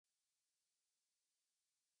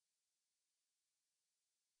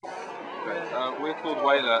We're called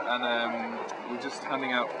Waler, and we're just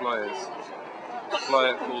handing out flyers. A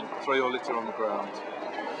flyer called "Throw Your Litter on the Ground."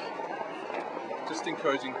 Just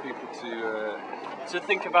encouraging people to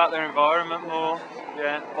think about their environment more.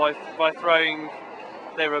 Yeah, by throwing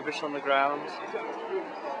their rubbish on the ground.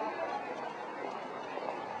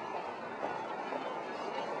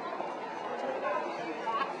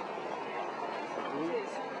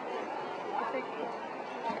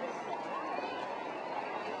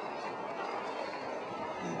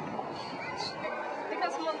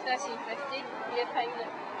 Because someone 13.50, you're paying it.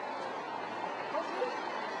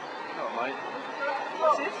 Oh, mate.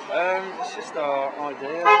 What's this? It's just our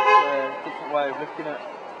idea. It's a different way of looking at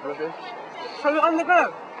rubbish. Throw it on the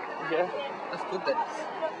ground? Yeah. That's good then.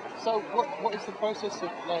 So what is the process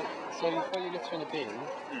of, like, so you throw your litter in a bin?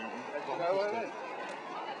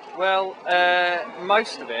 Well,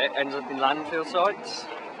 most of it ends up in landfill sites.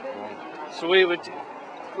 So we were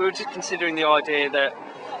just considering the idea that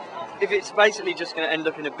if it's basically just going to end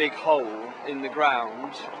up in a big hole in the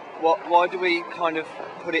ground, why do we kind of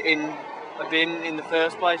put it in a bin in the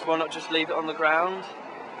first place? Why not just leave it on the ground?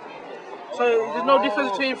 So there's no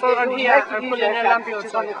difference between throwing it here and putting it in a landfill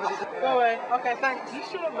site? Go away. Okay, thanks. You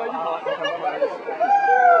sure, man?